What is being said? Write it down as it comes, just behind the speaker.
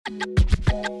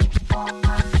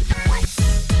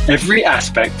Every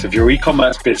aspect of your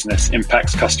e-commerce business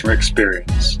impacts customer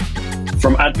experience.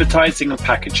 From advertising and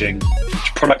packaging to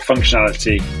product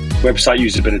functionality, website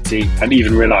usability, and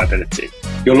even reliability.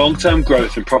 Your long-term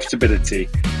growth and profitability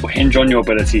will hinge on your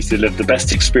ability to deliver the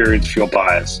best experience for your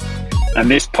buyers. And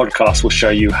this podcast will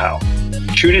show you how.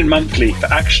 Tune in monthly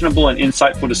for actionable and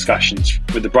insightful discussions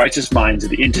with the brightest minds at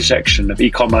the intersection of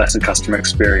e-commerce and customer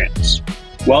experience.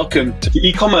 Welcome to the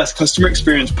E-commerce Customer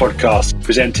Experience Podcast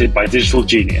presented by Digital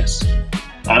Genius.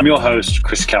 I'm your host,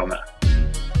 Chris Kellner.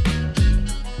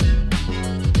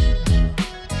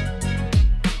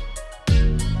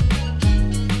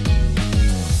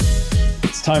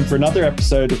 It's time for another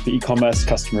episode of the E-commerce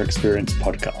Customer Experience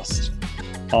Podcast.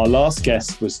 Our last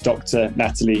guest was Dr.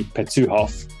 Natalie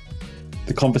Petuhoff.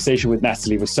 The conversation with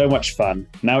Natalie was so much fun.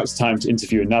 Now it's time to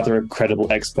interview another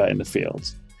incredible expert in the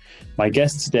field. My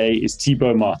guest today is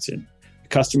Thibaut Martin, a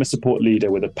customer support leader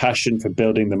with a passion for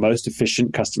building the most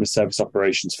efficient customer service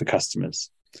operations for customers.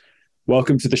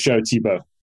 Welcome to the show, Thibaut.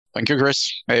 Thank you,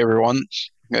 Chris. Hey, everyone.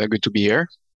 Good to be here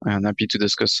and happy to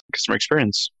discuss customer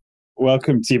experience.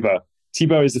 Welcome, Thibaut.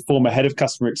 Thibaut is the former head of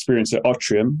customer experience at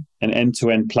Otrium, an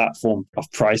end-to-end platform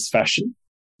of price fashion.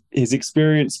 His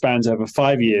experience spans over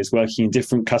 5 years working in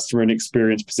different customer and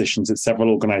experience positions at several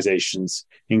organizations,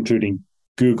 including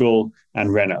Google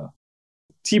and Renault.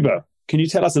 Thibaut, can you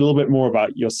tell us a little bit more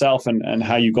about yourself and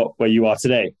how you got where you are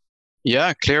today?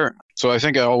 Yeah, clear. So I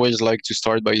think I always like to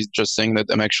start by just saying that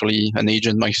I'm actually an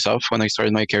agent myself. When I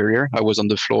started my career, I was on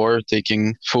the floor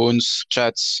taking phones,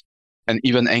 chats, and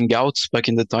even Hangouts back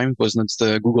in the time. It was not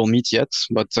the Google Meet yet,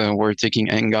 but we're taking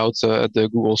Hangouts at the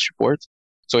Google support.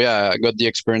 So yeah, I got the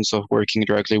experience of working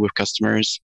directly with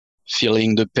customers,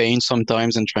 feeling the pain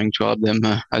sometimes and trying to help them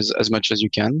as much as you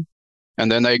can. And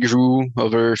then I grew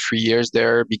over 3 years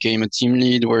there, became a team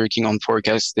lead, working on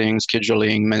forecasting,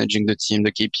 scheduling, managing the team,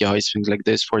 the KPIs, things like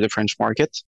this for the French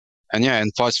market.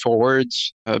 And fast forward,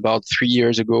 about 3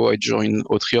 years ago, I joined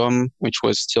Otrium, which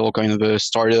was still kind of a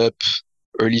startup,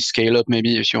 early scale up,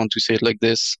 maybe if you want to say it like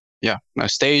this. Yeah, a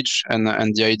stage. And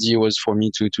the idea was for me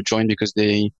to join because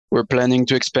they were planning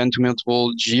to expand to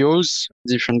multiple geos,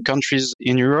 different countries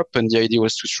in Europe. And the idea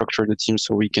was to structure the team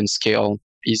so we can scale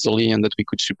easily and that we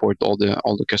could support all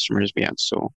the customers we had.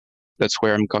 So that's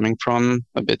where I'm coming from,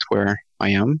 a bit where I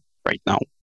am right now.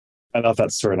 I love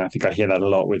that story. And I think I hear that a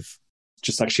lot with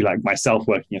just actually like myself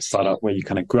working a startup where you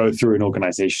kind of grow through an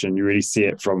organization. You really see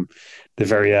it from the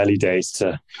very early days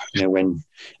to, when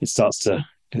it starts to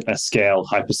scale,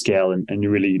 hyperscale, and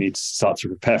you really need to start to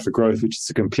prepare for growth, which is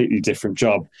a completely different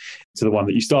job to the one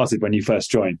that you started when you first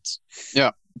joined.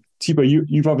 Yeah. Thibaut,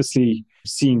 you've obviously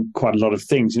seen quite a lot of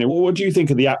things. What do you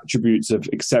think are the attributes of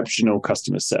exceptional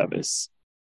customer service?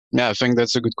 Yeah, I think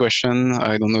that's a good question.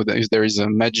 I don't know if there is a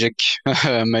magic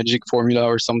formula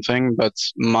or something, but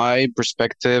my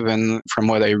perspective and from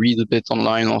what I read a bit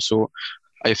online also,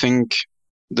 I think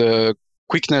the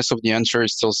quickness of the answer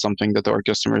is still something that our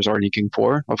customers are looking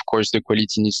for. Of course, the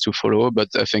quality needs to follow, but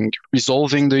I think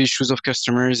resolving the issues of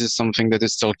customers is something that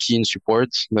is still key in support.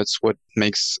 That's what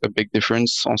makes a big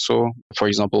difference also. For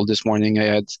example, this morning I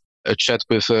had a chat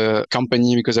with a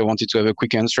company because I wanted to have a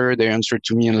quick answer. They answered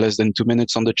to me in less than 2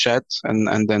 minutes on the chat.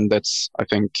 And then that's, I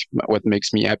think, what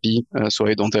makes me happy. So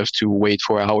I don't have to wait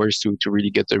for hours to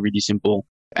really get a really simple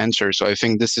answer. So I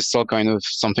think this is still kind of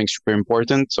something super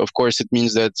important. Of course, it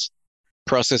means that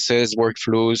processes,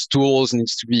 workflows, tools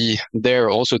needs to be there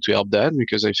also to help that,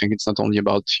 because I think it's not only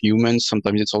about humans.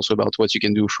 Sometimes it's also about what you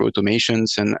can do through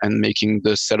automations and making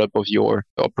the setup of your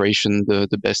operation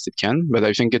the best it can. But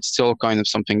I think it's still kind of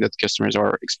something that customers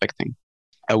are expecting.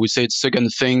 I would say the second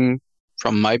thing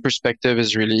from my perspective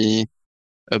is really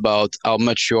about how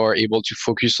much you are able to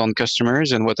focus on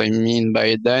customers. And what I mean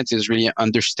by that is really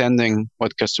understanding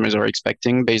what customers are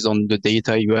expecting based on the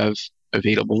data you have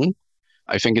available.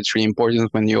 I think it's really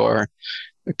important when you are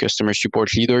a customer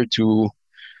support leader to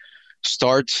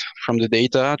start from the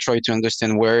data, try to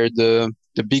understand where the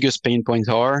biggest pain points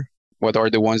are, what are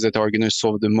the ones that are going to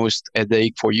solve the most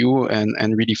headache for you,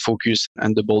 and really focus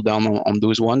and double down on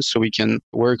those ones so we can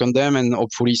work on them and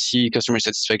hopefully see customer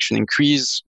satisfaction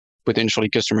increase, potentially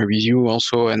customer review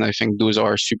also. And I think those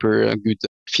are super good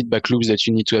feedback loops that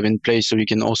you need to have in place so you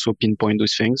can also pinpoint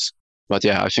those things. But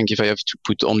yeah, I think if I have to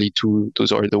put only two,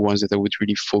 those are the ones that I would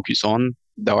really focus on.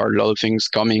 There are a lot of things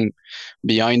coming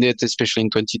behind it, especially in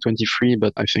 2023.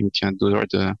 But I think those are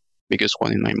the biggest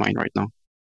one in my mind right now.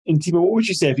 And Thibaut, what would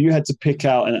you say if you had to pick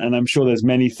out, and I'm sure there's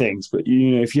many things, but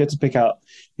if you had to pick out,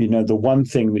 the one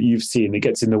thing that you've seen that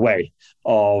gets in the way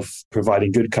of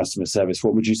providing good customer service,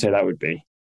 what would you say that would be?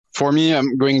 For me,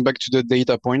 I'm going back to the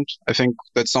data point. I think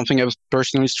that's something I've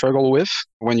personally struggled with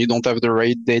when you don't have the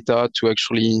right data to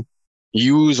actually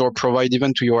use or provide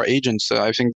even to your agents.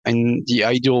 I think in the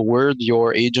ideal world,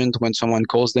 your agent, when someone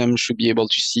calls them, should be able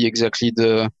to see exactly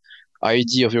the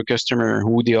ID of your customer,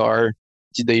 who they are.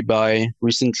 Did they buy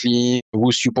recently?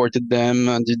 Who supported them?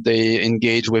 Did they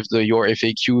engage with your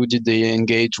FAQ? Did they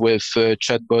engage with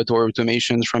chatbot or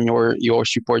automations from your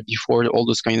support before? All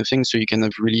those kind of things. So you can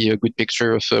have really a good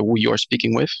picture of who you are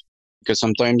speaking with. Because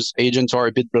sometimes agents are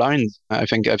a bit blind. I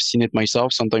think I've seen it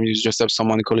myself. Sometimes you just have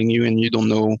someone calling you and you don't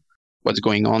know what's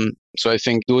going on. So I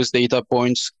think those data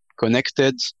points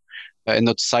connected and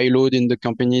not siloed in the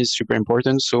company is super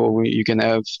important. So you can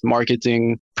have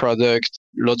marketing, product,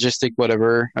 logistic,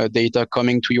 whatever, data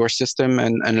coming to your system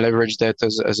and leverage that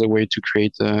as a way to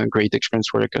create a great experience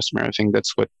for the customer. I think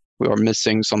that's what we are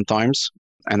missing sometimes.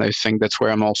 And I think that's where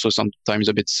I'm also sometimes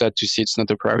a bit sad to see it's not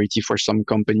a priority for some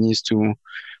companies to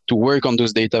work on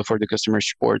those data for the customer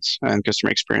support and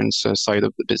customer experience side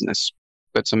of the business.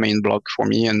 That's a main block for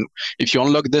me. And if you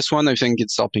unlock this one, I think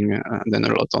it's helping then a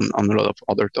lot on a lot of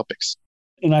other topics.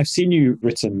 And I've seen you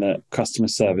written that customer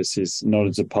service is not a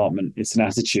department, it's an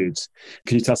attitude.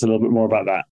 Can you tell us a little bit more about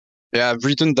that? Yeah, I've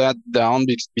written that down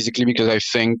basically because I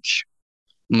think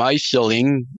my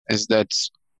feeling is that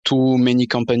too many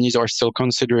companies are still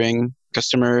considering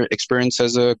customer experience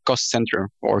as a cost center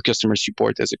or customer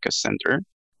support as a cost center,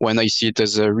 when I see it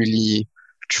as a really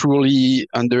truly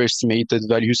underestimated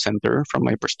value center from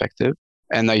my perspective.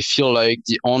 And I feel like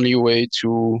the only way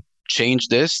to change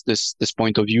this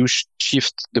point of view,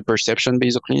 shift the perception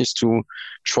basically, is to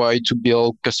try to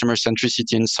build customer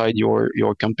centricity inside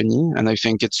your company. And I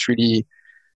think it's really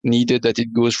needed that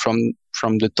it goes from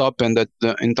the top and that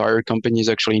the entire company is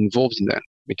actually involved in that.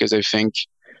 Because I think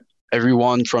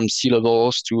everyone from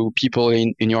C-levels to people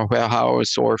in your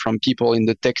warehouse or from people in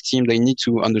the tech team, they need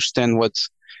to understand what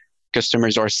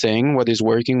customers are saying, what is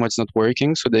working, what's not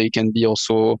working, so they can be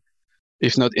also,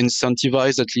 if not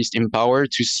incentivized, at least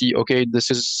empowered to see, okay, this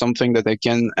is something that I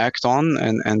can act on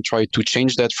and try to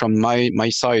change that from my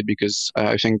side, because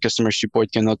I think customer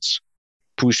support cannot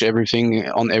push everything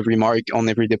on every mark, on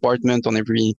every department, on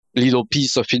every little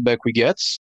piece of feedback we get.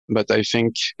 But I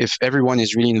think if everyone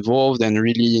is really involved and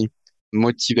really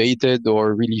motivated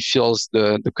or really feels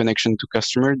the connection to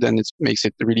customer, then it makes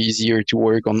it really easier to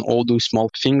work on all those small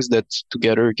things that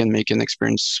together can make an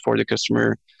experience for the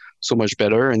customer so much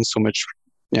better and so much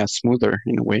smoother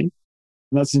in a way.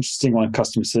 That's interesting on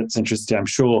customer centricity. I'm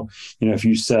sure, if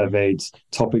you surveyed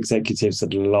top executives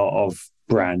at a lot of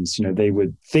brands, they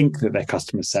would think that they're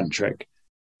customer centric,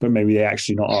 but maybe they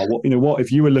actually not are. What if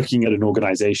you were looking at an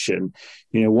organization,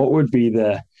 what would be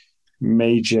the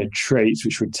major traits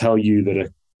which would tell you that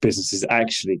a business is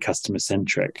actually customer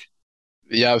centric?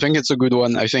 Yeah, I think it's a good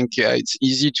one. I think it's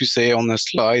easy to say on a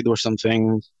slide or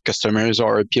something, customers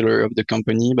are a pillar of the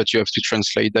company, but you have to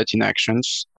translate that in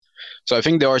actions. So I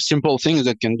think there are simple things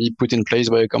that can be put in place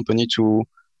by a company to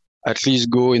at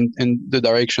least go in the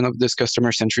direction of this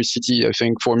customer centricity. I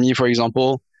think for me, for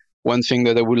example, one thing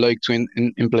that I would like to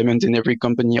implement in every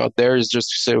company out there is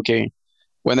just to say, okay,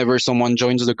 whenever someone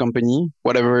joins the company,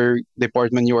 whatever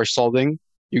department you are solving,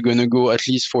 you're going to go at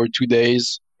least for 2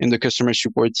 days in the customer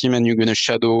support team and you're going to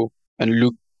shadow and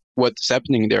look what's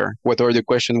happening there. What are the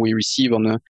questions we receive on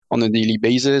a daily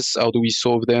basis? How do we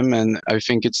solve them? And I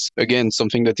think it's, again,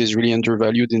 something that is really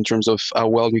undervalued in terms of how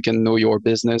well you can know your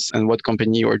business and what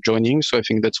company you are joining. So I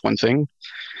think that's one thing.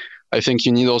 I think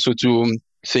you need also to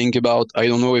think about, I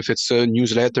don't know if it's a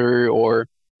newsletter or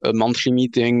a monthly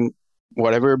meeting,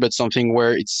 whatever, but something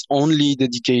where it's only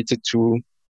dedicated to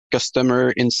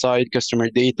customer insight, customer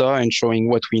data, and showing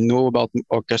what we know about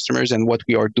our customers and what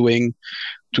we are doing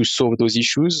to solve those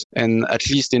issues. And at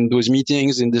least in those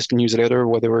meetings, in this newsletter,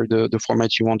 whatever the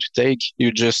format you want to take,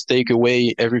 you just take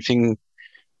away everything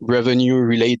revenue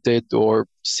related or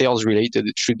sales related.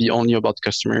 It should be only about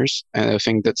customers. And I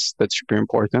think that's super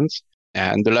important.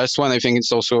 And the last one, I think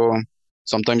it's also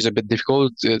sometimes a bit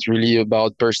difficult. It's really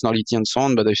about personality and so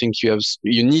on. But I think you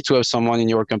need to have someone in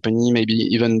your company, maybe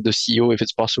even the CEO if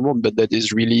it's possible, but that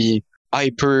is really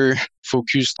hyper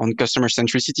focused on customer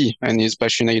centricity and is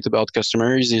passionate about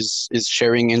customers, is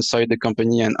sharing inside the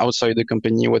company and outside the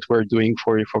company what we're doing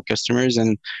for customers.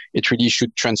 And it really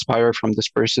should transpire from this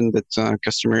person that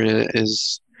customer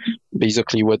is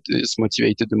basically what is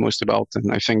motivated the most about.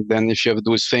 And I think then if you have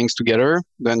those things together,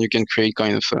 then you can create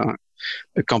kind of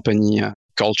a company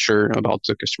culture about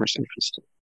the customer centricity.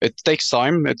 It takes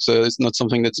time. It's not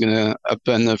something that's going to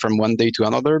happen from one day to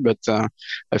another, but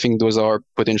I think those are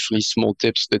potentially small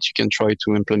tips that you can try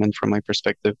to implement from my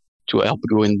perspective to help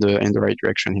go in the right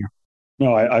direction here.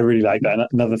 No, I really like that. And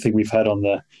another thing we've heard on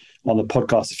the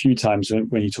podcast a few times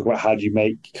when you talk about how do you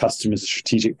make customers a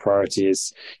strategic priority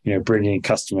is, bringing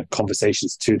customer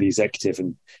conversations to the executive,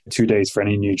 and 2 days for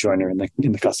any new joiner in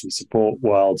the customer support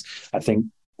world, I think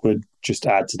would just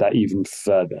add to that even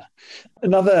further.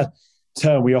 Another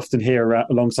term we often hear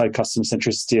alongside customer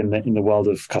centricity in the world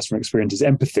of customer experience is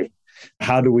empathy.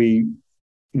 How do we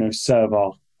serve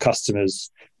our customers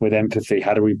with empathy?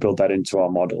 How do we build that into our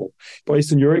model?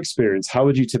 Based on your experience, how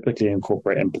would you typically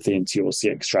incorporate empathy into your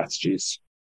CX strategies?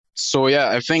 So yeah,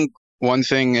 I think one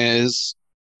thing is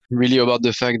really about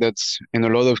the fact that in a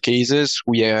lot of cases,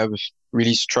 we have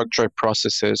really structured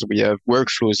processes, we have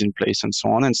workflows in place and so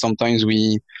on. And sometimes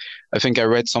I think I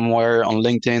read somewhere on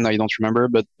LinkedIn, I don't remember,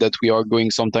 but that we are going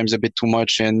sometimes a bit too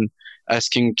much in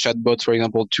asking chatbots, for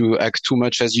example, to act too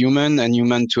much as human and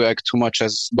human to act too much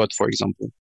as bot, for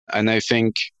example. And I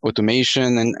think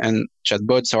automation and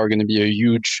chatbots are going to be a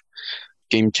huge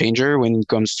game changer when it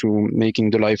comes to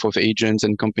making the life of agents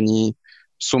and company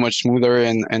so much smoother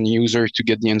and users to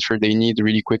get the answer they need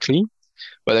really quickly.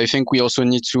 But I think we also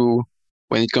need to,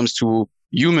 when it comes to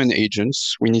human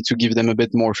agents, we need to give them a bit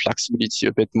more flexibility,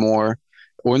 a bit more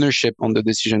ownership on the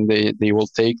decision they will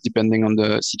take depending on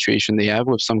the situation they have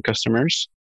with some customers.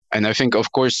 And I think,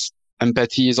 of course,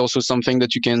 empathy is also something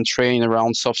that you can train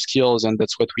around soft skills. And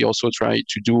that's what we also try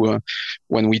to do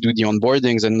when we do the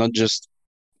onboardings, and not just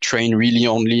train really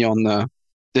only on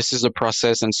this is the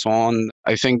process and so on.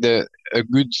 I think that a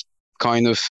good kind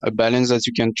of a balance that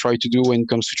you can try to do when it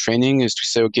comes to training is to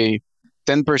say, okay,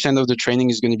 10% of the training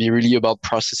is going to be really about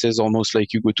processes, almost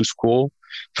like you go to school.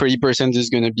 30% is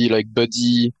going to be like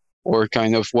buddy or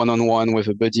kind of one-on-one with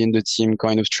a buddy in the team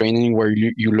kind of training where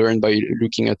you learn by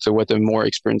looking at what a more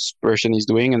experienced person is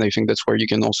doing. And I think that's where you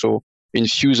can also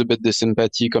infuse a bit this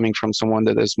empathy coming from someone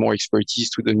that has more expertise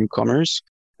to the newcomers.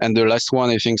 And the last one,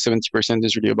 I think 70%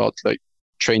 is really about like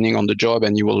training on the job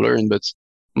and you will learn. But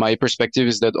my perspective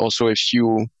is that also if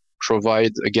you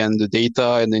provide, again, the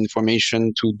data and the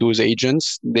information to those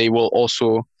agents, they will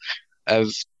also have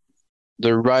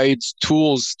the right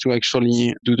tools to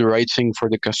actually do the right thing for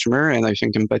the customer. And I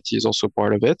think empathy is also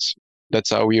part of it. That's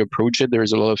how we approach it.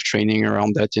 There's a lot of training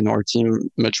around that in our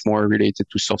team, much more related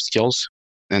to soft skills.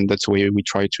 And that's the way we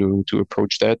try to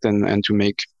approach that and to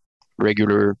make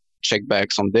regular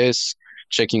checkbacks on this,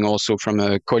 checking also from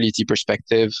a quality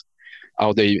perspective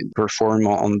how they perform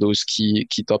on those key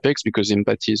topics, because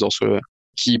empathy is also a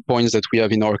key points that we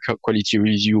have in our quality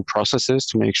review processes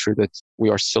to make sure that we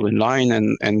are still in line.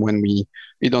 And when we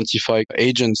identify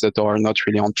agents that are not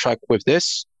really on track with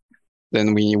this,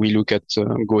 then we look at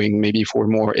going maybe for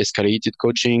more escalated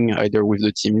coaching, either with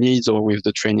the team leads or with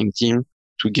the training team,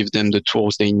 to give them the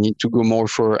tools they need to go more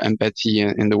for empathy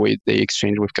in the way they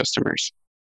exchange with customers.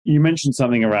 You mentioned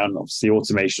something around obviously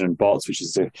automation and bots, which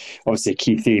is obviously a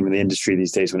key theme in the industry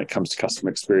these days when it comes to customer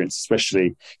experience,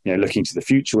 especially looking to the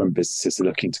future when businesses are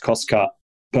looking to cost cut.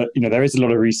 But there is a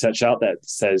lot of research out there that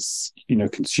says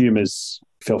consumers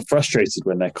feel frustrated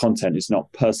when their content is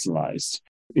not personalized.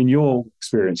 In your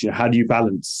experience, how do you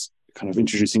balance kind of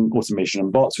introducing automation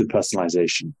and bots with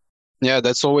personalization? Yeah,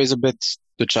 that's always a bit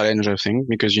the challenge, I think,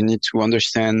 because you need to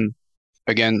understand.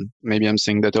 Again, maybe I'm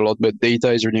saying that a lot, but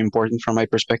data is really important from my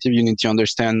perspective. You need to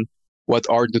understand what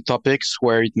are the topics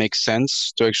where it makes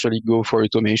sense to actually go for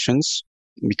automations,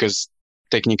 because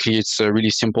technically it's a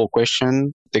really simple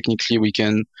question. Technically, we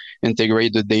can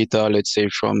integrate the data, let's say,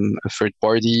 from a third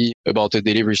party about a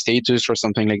delivery status or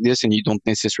something like this, and you don't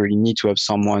necessarily need to have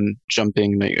someone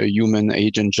jumping, like a human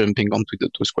agent jumping onto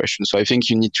those questions. So I think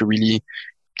you need to really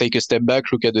take a step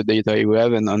back, look at the data you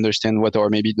have, and understand what are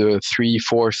maybe the 3,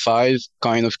 4, 5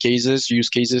 kind of use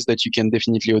cases that you can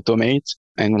definitely automate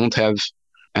and won't have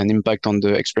an impact on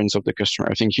the experience of the customer.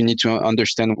 I think you need to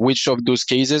understand which of those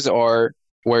cases are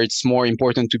where it's more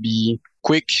important to be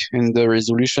quick in the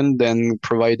resolution than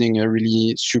providing a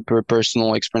really super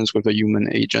personal experience with a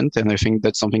human agent. And I think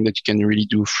that's something that you can really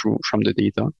do from the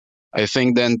data. I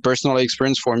think then personal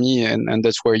experience for me, and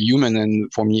that's where human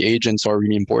and for me agents are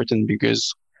really important,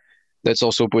 because that's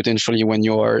also potentially when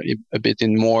you are a bit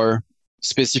in more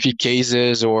specific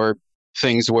cases or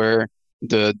things where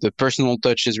the personal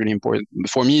touch is really important.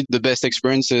 For me, the best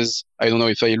experience is, I don't know,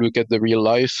 if I look at the real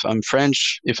life, I'm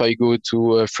French. If I go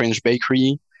to a French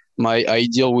bakery, my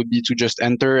ideal would be to just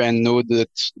enter and know that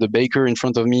the baker in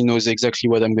front of me knows exactly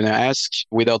what I'm going to ask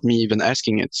without me even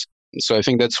asking it. So I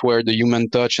think that's where the human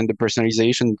touch and the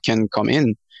personalization can come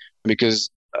in,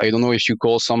 because I don't know, if you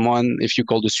call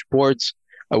the support,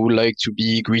 I would like to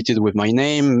be greeted with my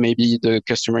name. Maybe the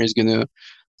customer is going to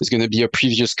is going to be a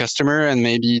previous customer, and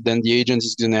maybe then the agent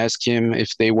is going to ask him if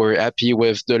they were happy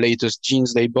with the latest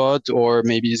jeans they bought, or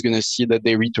maybe he's going to see that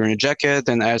they return a jacket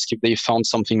and ask if they found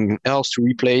something else to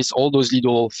replace. All those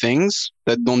little things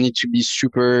that don't need to be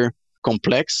super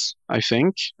complex, I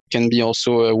think, can be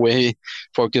also a way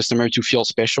for a customer to feel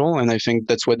special. And I think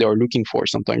that's what they are looking for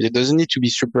sometimes. It doesn't need to be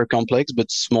super complex,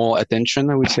 but small attention,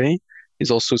 I would say,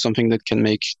 is also something that can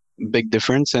make a big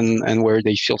difference and where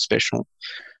they feel special.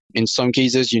 In some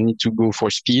cases, you need to go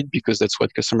for speed because that's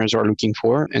what customers are looking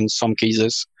for. In some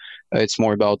cases, it's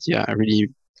more about, really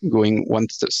going one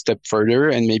step further,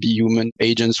 and maybe human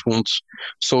agents won't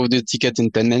solve the ticket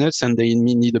in 10 minutes and they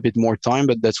need a bit more time.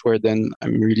 But that's where then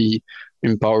I'm really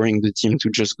empowering the team to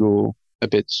just go a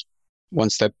bit one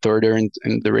step further in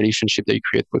the relationship they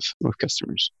create with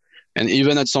customers. And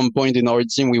even at some point in our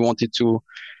team, we wanted to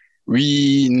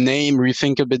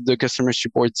rethink a bit the customer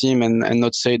support team and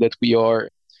not say that we are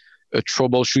a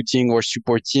troubleshooting or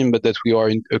support team, but that we are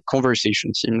a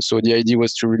conversation team. So the idea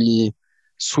was to really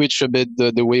switch a bit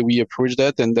the way we approach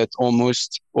that, and that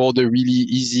almost all the really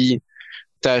easy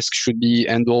tasks should be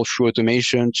handled through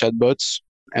automation, chatbots,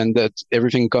 and that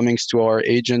everything coming to our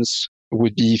agents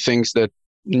would be things that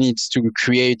needs to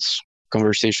create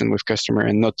conversation with customer,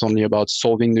 and not only about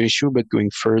solving the issue, but going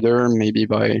further, maybe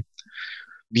by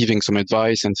giving some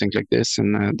advice and things like this.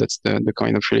 And that's the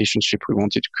kind of relationship we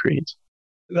wanted to create.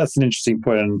 That's an interesting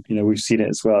point. And, we've seen it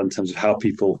as well in terms of how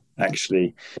people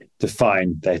actually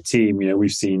define their team. We've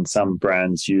seen some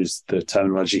brands use the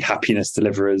terminology happiness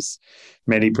deliverers.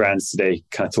 Many brands today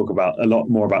kind of talk about a lot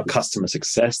more about customer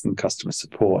success than customer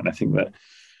support. And I think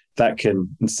that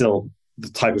can instill the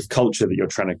type of culture that you're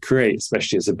trying to create,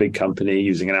 especially as a big company.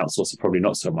 Using an outsourcer, probably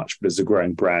not so much, but as a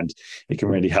growing brand, it can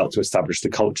really help to establish the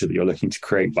culture that you're looking to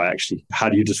create by actually, how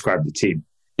do you describe the team?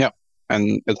 Yeah.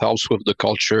 And it helps with the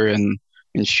culture and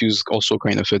infuse also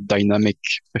kind of a dynamic,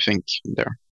 I think,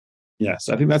 there. Yes,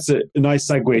 I think that's a nice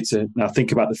segue to now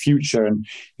think about the future. And,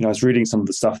 I was reading some of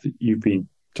the stuff that you've been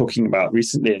talking about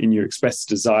recently in your expressed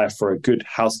desire for a good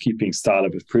housekeeping style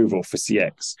of approval for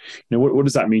CX. What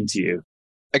does that mean to you?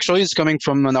 Actually, it's coming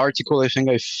from an article I think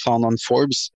I found on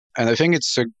Forbes. And I think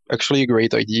it's actually a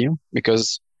great idea,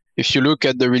 because if you look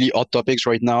at the really hot topics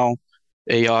right now,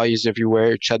 AI is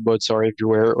everywhere, chatbots are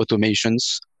everywhere,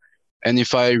 automations. And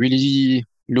if I really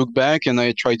look back and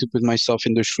I try to put myself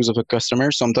in the shoes of a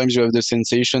customer, sometimes you have the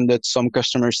sensation that some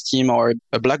customers' team are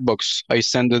a black box. I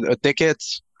send a ticket,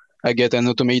 I get an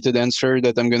automated answer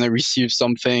that I'm going to receive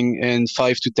something in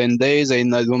 5 to 10 days,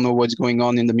 and I don't know what's going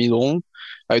on in the middle.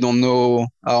 I don't know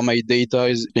how my data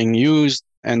is being used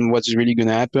and what's really going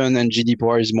to happen. And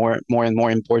GDPR is more and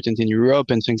more important in Europe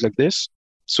and things like this.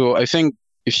 So I think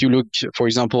if you look, for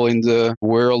example, in the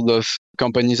world of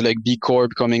companies like B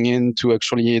Corp coming in to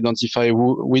actually identify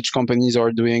which companies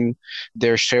are doing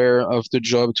their share of the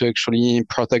job to actually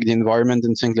protect the environment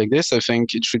and things like this, I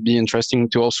think it should be interesting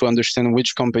to also understand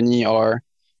which company are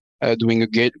doing a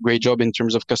great job in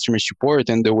terms of customer support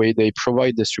and the way they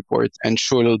provide the support, and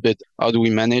show a little bit how do we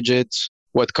manage it,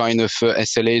 what kind of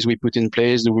SLAs we put in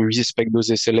place, do we respect those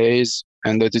SLAs,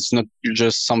 and that it's not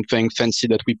just something fancy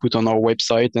that we put on our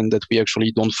website and that we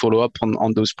actually don't follow up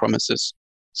on those promises.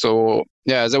 So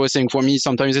yeah, as I was saying, for me,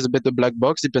 sometimes it's a bit of a black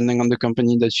box depending on the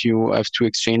company that you have to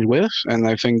exchange with. And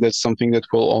I think that's something that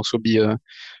will also be a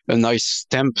nice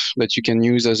stamp that you can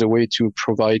use as a way to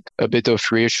provide a bit of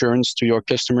reassurance to your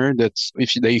customer that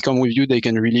if they come with you, they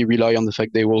can really rely on the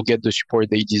fact they will get the support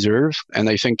they deserve. And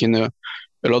I think in a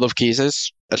lot of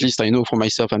cases, at least I know for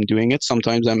myself, I'm doing it.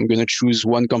 Sometimes I'm going to choose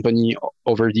one company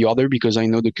over the other because I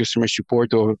know the customer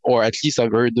support, or at least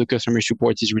I've heard the customer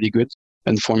support is really good.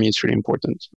 And for me, it's really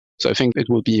important. So I think it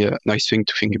will be a nice thing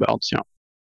to think about. Yeah.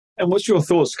 And what's your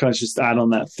thoughts, kind of just add on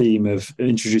that theme of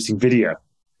introducing video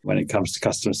when it comes to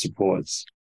customer support?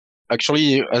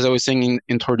 Actually, as I was saying in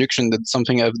introduction, that's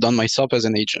something I've done myself as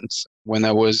an agent. When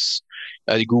I was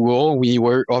at Google, we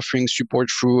were offering support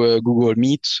through Google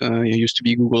Meet. It used to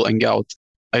be Google Hangout.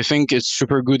 I think it's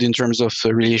super good in terms of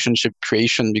relationship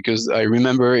creation, because I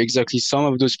remember exactly some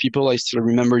of those people. I still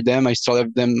remember them. I still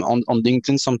have them on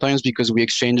LinkedIn sometimes because we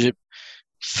exchange it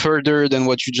further than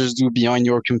what you just do behind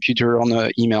your computer on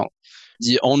an email.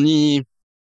 The only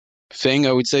thing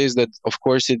I would say is that, of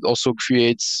course, it also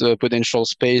creates potential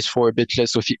space for a bit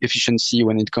less of efficiency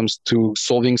when it comes to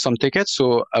solving some tickets.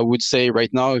 So I would say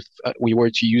right now, if we were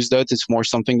to use that, it's more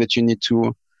something that you need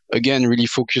to, again, really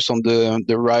focus on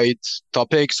the right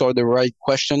topics or the right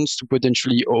questions to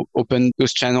potentially open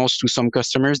those channels to some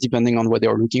customers, depending on what they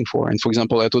are looking for. And for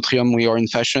example, at Otrium, we are in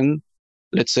fashion.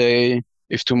 Let's say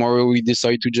if tomorrow we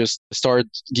decide to just start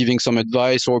giving some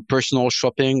advice or personal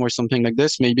shopping or something like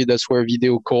this, maybe that's where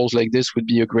video calls like this would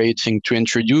be a great thing to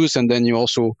introduce. And then you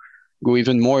also go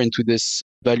even more into this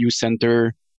value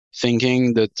center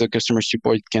thinking that the customer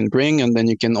support can bring. And then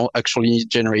you can actually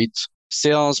generate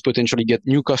sales, potentially get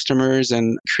new customers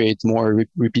and create more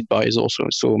repeat buys also.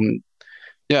 So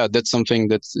yeah, that's something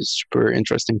that's super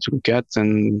interesting to look at.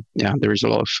 And yeah, there is a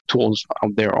lot of tools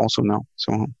out there also now.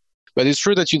 So, but it's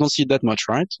true that you don't see that much,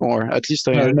 right? Or at least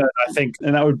No, I think,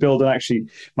 and that would build on actually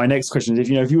my next question is,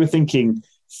 if you were thinking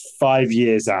 5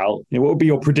 years out, what would be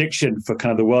your prediction for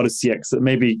kind of the world of CX? That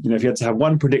maybe, if you had to have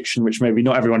one prediction, which maybe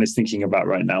not everyone is thinking about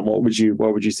right now, what would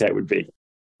you say it would be?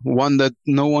 One that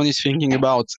no one is thinking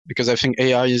about, because I think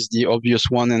AI is the obvious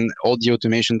one and all the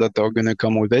automation that are going to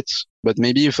come with it. But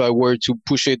maybe if I were to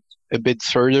push it a bit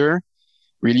further,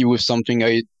 really with something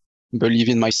I believe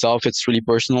in myself, it's really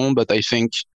personal, but I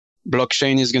think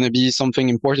blockchain is going to be something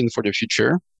important for the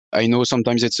future. I know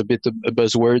sometimes it's a bit a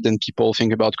buzzword and people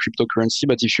think about cryptocurrency,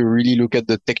 but if you really look at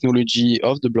the technology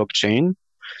of the blockchain,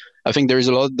 I think there is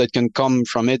a lot that can come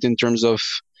from it in terms of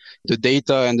the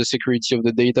data and the security of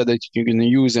the data that you're going to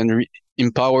use and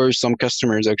empower some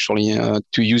customers actually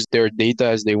to use their data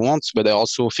as they want. But I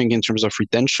also think in terms of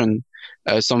retention,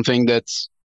 something that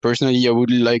personally I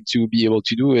would like to be able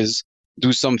to do is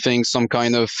do something, some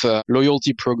kind of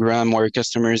loyalty program where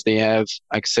customers, they have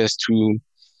access to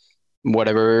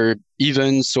whatever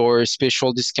events or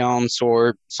special discounts,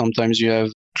 or sometimes you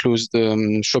have closed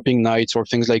shopping nights or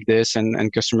things like this,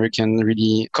 and customer can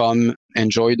really come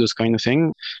enjoy those kind of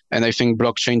things. And I think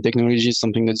blockchain technology is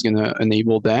something that's going to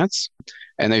enable that.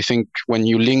 And I think when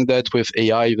you link that with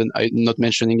AI, even I'm not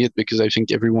mentioning it because I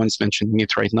think everyone's mentioning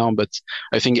it right now, but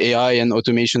I think AI and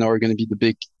automation are going to be the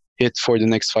big hit for the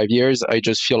next 5 years. I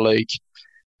just feel like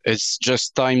it's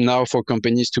just time now for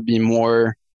companies to be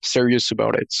more serious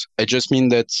about it. I just mean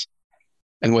that,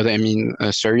 and what I mean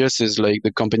serious is like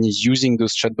the companies using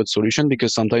those chatbot solutions,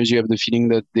 because sometimes you have the feeling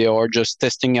that they are just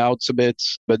testing out a bit,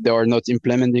 but they are not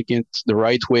implementing it the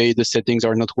right way. The settings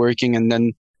are not working. And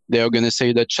then they are going to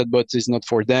say that chatbot is not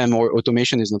for them or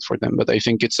automation is not for them. But I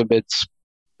think it's a bit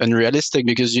unrealistic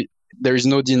because there is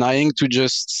no denying to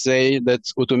just say that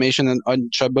automation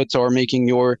and chatbots are making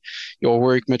your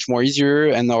work much more easier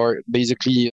and are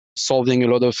basically solving a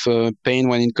lot of pain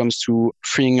when it comes to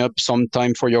freeing up some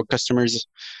time for your customers'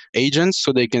 agents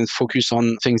so they can focus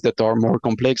on things that are more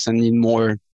complex and need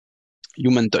more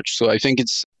human touch. So I think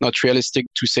it's not realistic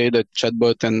to say that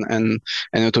chatbot and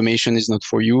automation is not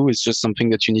for you. It's just something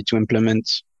that you need to implement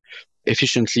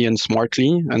efficiently and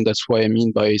smartly. And that's why I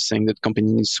mean by saying that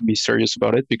company needs to be serious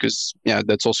about it, because yeah,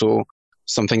 that's also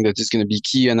something that is going to be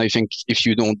key. And I think if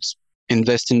you don't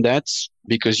invest in that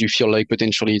because you feel like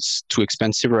potentially it's too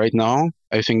expensive right now,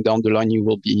 I think down the line you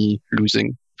will be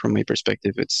losing. From my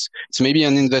perspective, it's maybe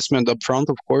an investment upfront,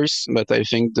 of course, but I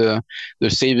think the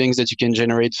savings that you can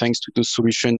generate thanks to the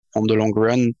solution on the long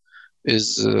run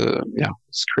is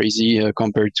it's crazy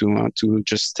compared to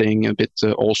just staying a bit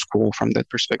old school from that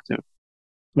perspective.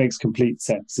 Makes complete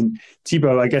sense. And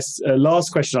Thibaut, I guess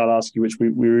last question I'll ask you, which we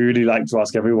really like to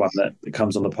ask everyone that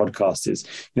comes on the podcast, is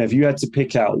if you had to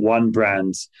pick out one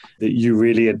brand that you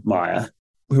really admire,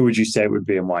 who would you say it would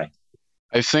be and why?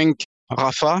 I think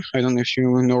Rafa. I don't know if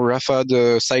you know Rafa,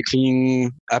 the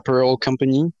cycling apparel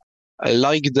company. I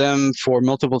like them for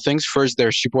multiple things. First,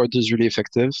 their support is really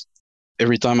effective.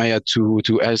 Every time I had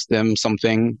to ask them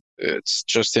something, it's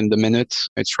just in the minute.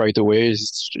 It's right away.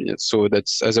 So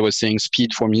that's, as I was saying,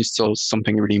 speed for me is still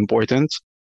something really important.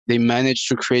 They managed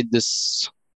to create this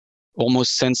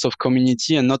almost sense of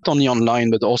community, and not only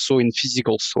online, but also in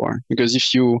physical store. Because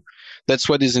that's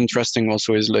what is interesting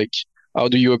also, is like, how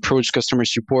do you approach customer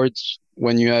support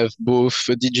when you have both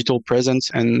a digital presence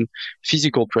and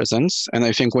physical presence? And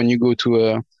I think when you go to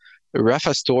a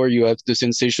Rafa store, you have the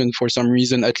sensation, for some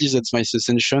reason, at least that's my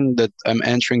sensation, that I'm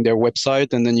entering their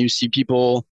website and then you see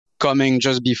people coming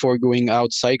just before going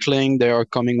out cycling. They are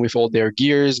coming with all their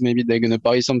gears. Maybe they're going to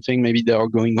buy something. Maybe they are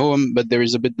going home, but there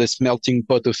is a bit this melting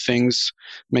pot of things.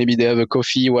 Maybe they have a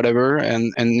coffee, whatever.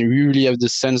 And you really have the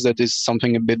sense that it's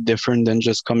something a bit different than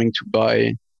just coming to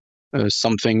buy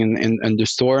something in the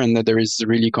store, and that there is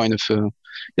really kind of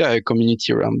a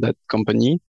community around that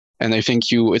company. And I think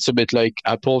it's a bit like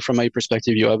Apple from my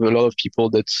perspective. You have a lot of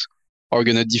people that are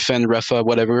going to defend Rafa,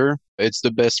 whatever. It's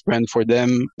the best brand for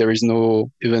them. There is no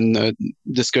even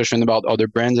discussion about other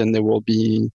brands, and they will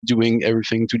be doing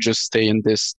everything to just stay in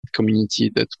this community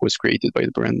that was created by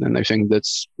the brand. And I think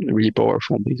that's really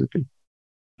powerful, basically.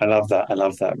 I love that. I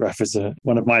love that. Ref is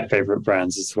one of my favorite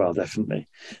brands as well, definitely.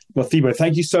 Well, Thibaut,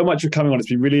 thank you so much for coming on. It's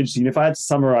been really interesting. If I had to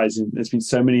summarize, there's been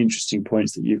so many interesting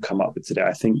points that you've come up with today.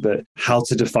 I think that how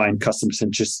to define customer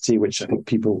centricity, which I think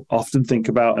people often think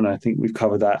about, and I think we've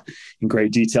covered that in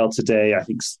great detail today. I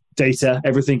think data,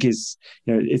 everything is,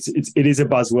 it is a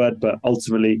buzzword, but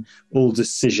ultimately all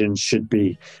decisions should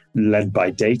be led by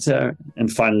data.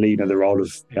 And finally, the role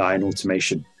of AI and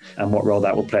automation and what role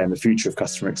that will play in the future of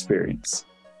customer experience.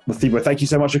 Well, Thibaut, thank you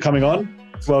so much for coming on.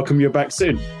 Welcome you back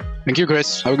soon. Thank you,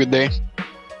 Chris. Have a good day.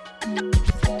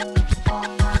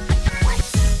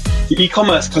 The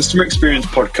e-commerce customer experience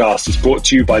podcast is brought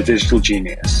to you by Digital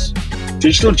Genius.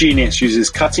 Digital Genius uses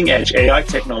cutting-edge AI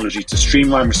technology to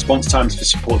streamline response times for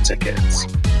support tickets.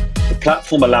 The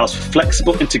platform allows for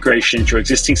flexible integration into your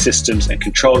existing systems and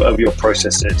control over your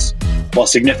processes, while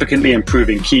significantly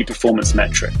improving key performance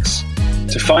metrics.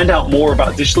 To find out more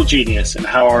about Digital Genius and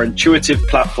how our intuitive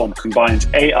platform combines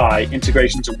AI,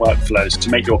 integrations, and workflows to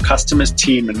make your customers,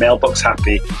 team, and mailbox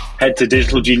happy, head to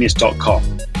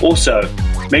digitalgenius.com. Also,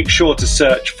 make sure to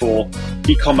search for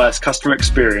e-commerce customer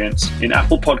experience in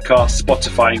Apple Podcasts,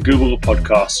 Spotify, and Google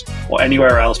Podcasts, or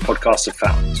anywhere else podcasts are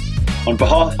found. On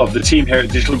behalf of the team here at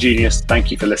Digital Genius,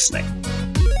 thank you for listening.